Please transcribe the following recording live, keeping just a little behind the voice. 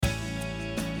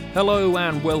Hello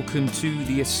and welcome to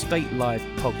the Estate Live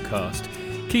podcast,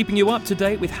 keeping you up to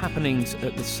date with happenings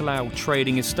at the Slough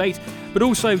trading estate, but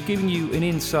also giving you an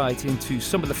insight into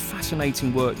some of the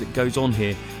fascinating work that goes on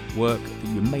here, work that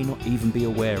you may not even be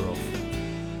aware of.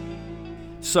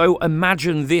 So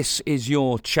imagine this is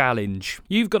your challenge.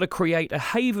 You've got to create a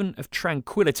haven of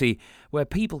tranquility where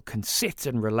people can sit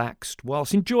and relax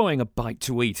whilst enjoying a bite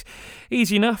to eat.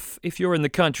 Easy enough if you're in the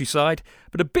countryside,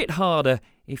 but a bit harder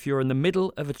if you're in the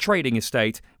middle of a trading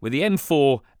estate with the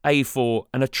M4, A4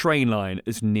 and a train line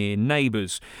as near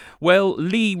neighbours. Well,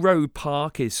 Lee Road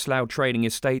Park is Slough Trading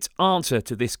Estate's answer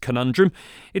to this conundrum.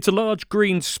 It's a large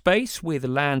green space with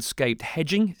landscaped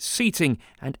hedging, seating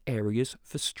and areas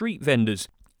for street vendors.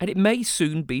 And it may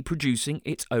soon be producing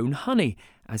its own honey,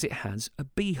 as it has a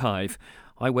beehive.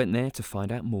 I went there to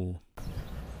find out more.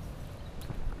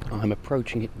 I'm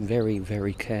approaching it very,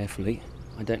 very carefully.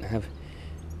 I don't have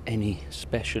any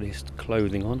specialist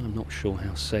clothing on. I'm not sure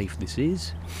how safe this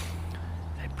is.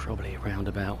 They're probably around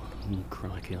about,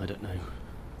 crikey, I don't know.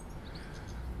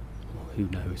 Well, who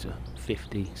knows,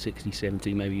 50, 60,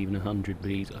 70, maybe even 100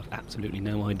 bees. I've absolutely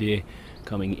no idea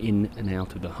coming in and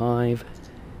out of the hive.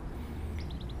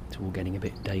 It's all getting a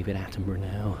bit David Attenborough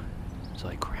now as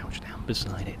I crouch down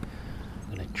beside it.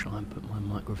 I'm going to try and put my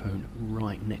microphone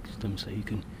right next to them so you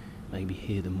can maybe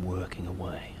hear them working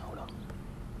away. Hold on.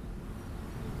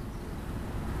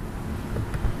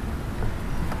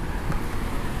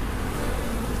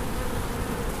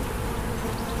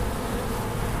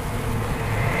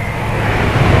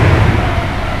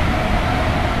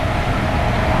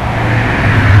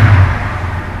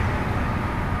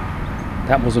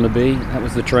 That wasn't a bee, that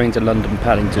was the train to London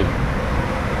Paddington.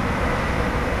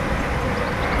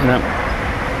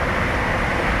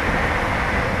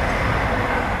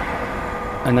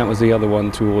 And that was the other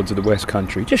one towards the West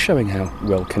Country, just showing how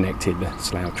well connected the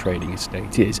Slough Trading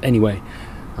Estate is. Anyway,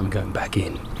 I'm going back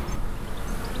in.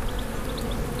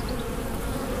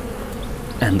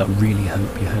 And I really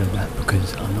hope you heard that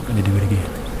because I'm not going to do it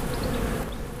again.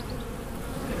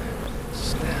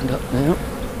 Stand up now.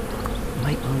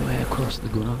 Make my way across the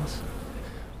grass.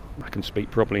 I can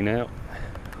speak properly now.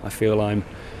 I feel I'm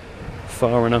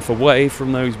far enough away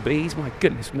from those bees. My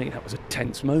goodness me, that was a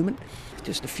tense moment.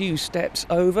 Just a few steps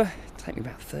over. Take me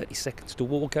about 30 seconds to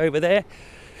walk over there.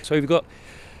 So we've got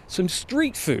some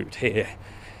street food here.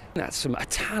 That's some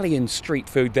Italian street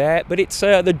food there, but it's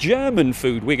the German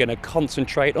food we're going to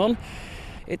concentrate on.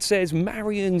 It says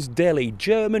Marion's Deli,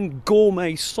 German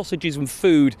gourmet sausages and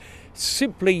food,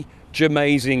 simply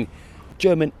Jamazing.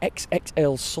 German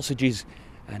XXL sausages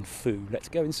and food. Let's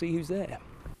go and see who's there.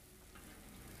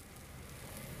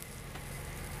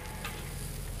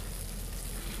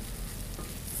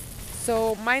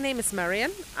 So my name is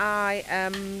Marion. I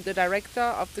am the director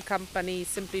of the company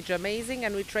Simply Jamazing,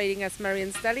 and we're trading as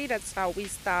Marion's Deli. That's how we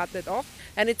started off.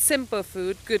 And it's simple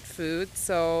food, good food.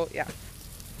 So yeah.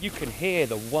 You can hear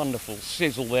the wonderful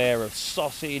sizzle there of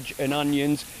sausage and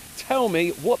onions. Tell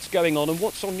me what's going on and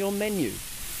what's on your menu.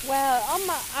 Well, on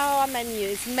our menu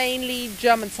is mainly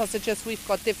German sausages. We've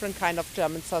got different kind of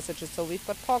German sausages. So we've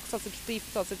got pork sausage, beef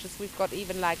sausages. We've got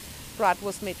even like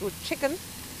bratwurst made with chicken.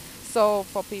 So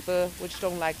for people which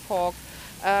don't like pork,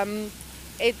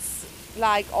 it's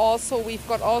like also we've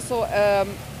got also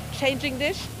changing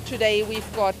dish. Today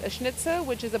we've got a schnitzel,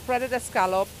 which is a breaded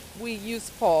escallop. We use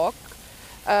pork.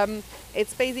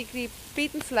 It's basically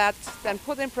beaten flat, then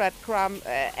put in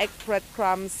egg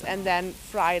breadcrumbs, and then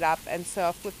fried up and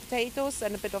served with potatoes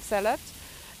and a bit of salad.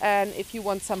 And if you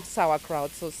want some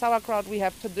sauerkraut. So sauerkraut we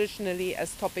have traditionally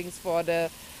as toppings for the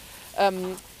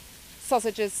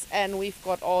sausages, and we've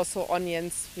got also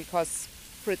onions because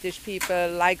British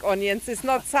people like onions. It's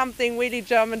not something really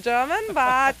German, but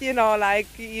I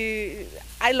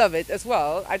love it as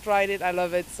well. I tried it, I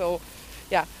love it. So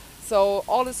yeah. So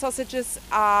all the sausages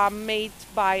are made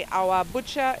by our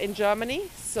butcher in Germany.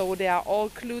 So they are all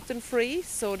gluten-free.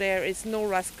 So there is no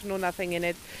rusk, no nothing in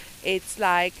it. It's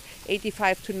like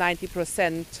 85 to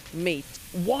 90% meat.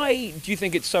 Why do you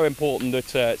think it's so important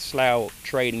that Slough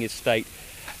Trading Estate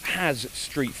has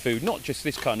street food? Not just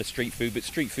this kind of street food, but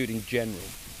street food in general.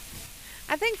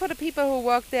 I think for the people who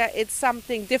work there, it's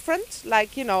something different.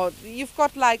 Like, you've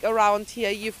got like around here,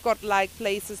 you've got like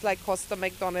places like Costa,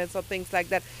 McDonald's or things like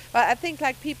that. But I think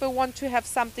like people want to have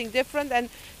something different, and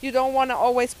you don't want to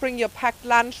always bring your packed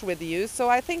lunch with you. So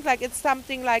I think like it's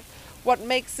something like what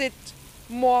makes it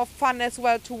more fun as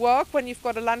well to work when you've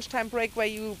got a lunchtime break where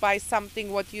you buy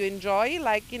something what you enjoy.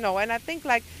 And I think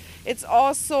like it's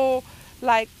also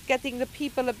like getting the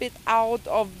people a bit out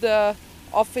of the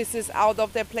offices out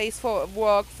of their place for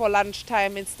work for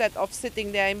lunchtime instead of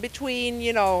sitting there in between,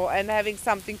 and having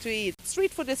something to eat.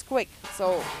 Street food is quick,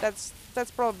 so that's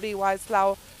probably why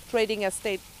Slough Trading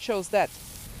Estate chose that.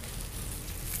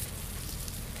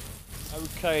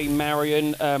 Okay,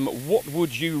 Marion, what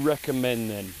would you recommend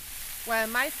then? Well,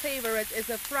 my favorite is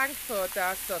a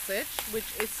Frankfurter sausage, which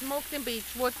is smoked in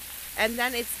beechwood, and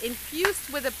then it's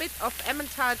infused with a bit of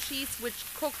Emmental cheese, which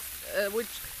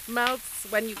melts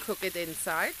when you cook it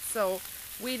inside. So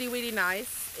really, really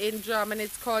nice. In German,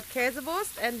 it's called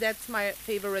Käsewurst, and that's my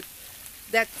favorite.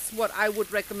 That's what I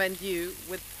would recommend you,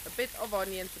 with a bit of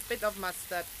onions, a bit of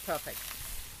mustard. Perfect.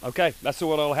 Okay, that's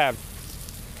all I'll have.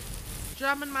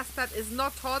 German mustard is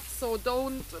not hot, so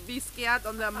don't be scared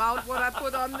on the amount what I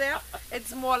put on there.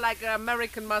 It's more like an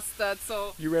American mustard,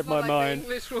 so you read it's not my like mind. the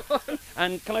English one.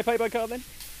 And can I pay by card then?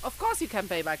 Of course you can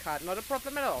pay by card, not a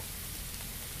problem at all.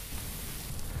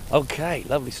 Okay,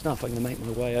 lovely stuff. I'm going to make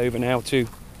my way over now to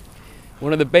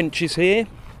one of the benches here.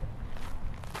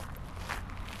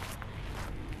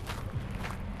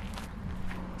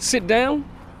 Sit down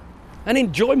and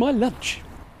enjoy my lunch.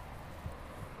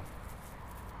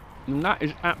 And that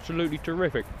is absolutely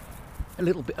terrific. A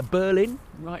little bit of Berlin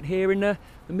right here in the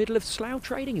middle of Slough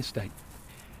Trading Estate.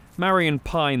 Marion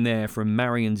Pine there from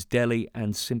Marion's Deli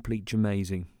and Simply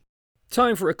Jamazing.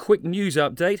 Time for a quick news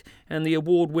update, and the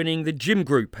award-winning The Gym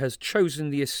Group has chosen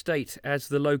the estate as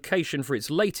the location for its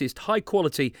latest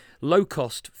high-quality,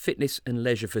 low-cost fitness and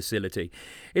leisure facility.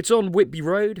 It's on Whitby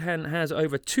Road and has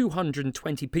over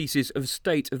 220 pieces of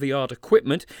state-of-the-art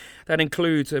equipment. That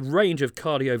includes a range of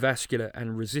cardiovascular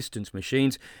and resistance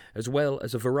machines, as well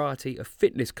as a variety of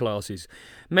fitness classes.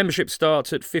 Membership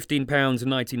starts at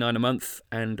 £15.99 a month,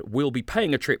 and we'll be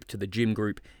paying a trip to The Gym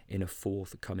Group in a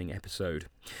forthcoming episode.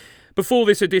 Before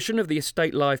this edition of the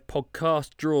Estate Life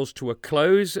podcast draws to a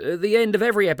close, at the end of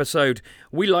every episode,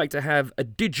 we like to have a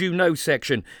Did You Know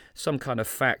section, some kind of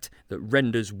fact that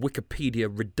renders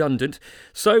Wikipedia redundant.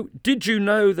 So, did you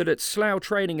know that at Slough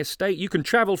Trading Estate you can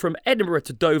travel from Edinburgh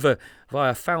to Dover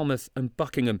via Falmouth and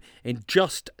Buckingham in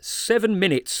just 7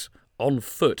 minutes on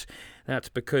foot? That's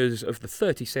because of the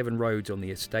 37 roads on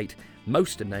the estate.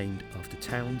 Most are named after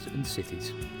towns and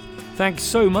cities. Thanks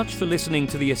so much for listening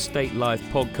to the Estate Life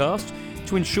podcast.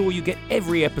 To ensure you get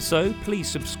every episode, please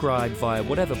subscribe via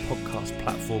whatever podcast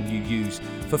platform you use,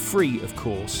 for free of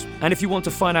course. And if you want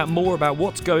to find out more about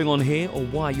what's going on here or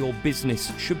why your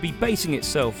business should be basing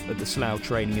itself at the Slough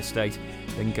Trading Estate,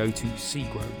 then go to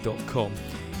seagrow.com.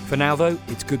 For now though,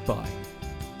 it's goodbye.